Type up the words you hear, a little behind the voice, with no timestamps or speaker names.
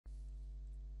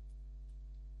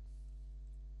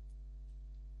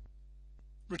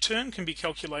Return can be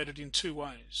calculated in two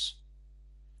ways.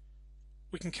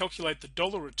 We can calculate the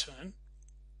dollar return,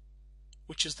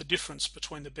 which is the difference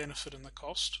between the benefit and the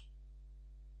cost,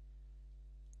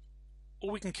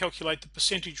 or we can calculate the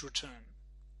percentage return,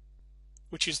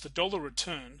 which is the dollar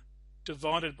return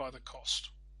divided by the cost.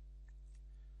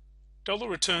 Dollar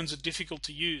returns are difficult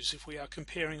to use if we are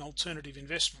comparing alternative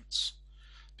investments,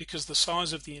 because the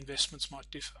size of the investments might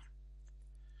differ.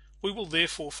 We will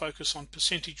therefore focus on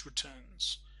percentage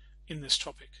returns in this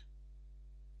topic.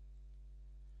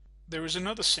 There is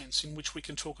another sense in which we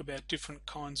can talk about different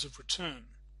kinds of return.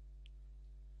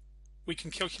 We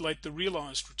can calculate the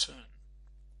realized return,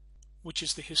 which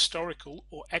is the historical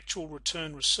or actual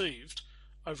return received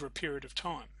over a period of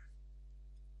time.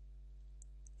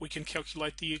 We can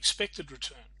calculate the expected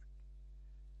return,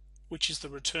 which is the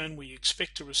return we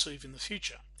expect to receive in the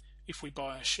future if we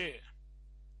buy a share.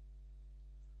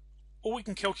 Or we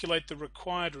can calculate the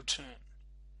required return,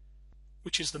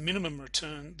 which is the minimum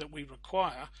return that we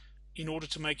require in order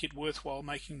to make it worthwhile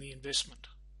making the investment.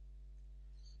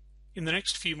 In the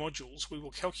next few modules, we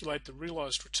will calculate the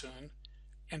realized return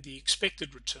and the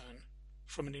expected return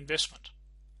from an investment.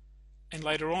 And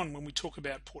later on, when we talk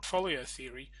about portfolio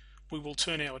theory, we will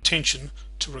turn our attention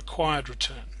to required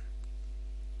return.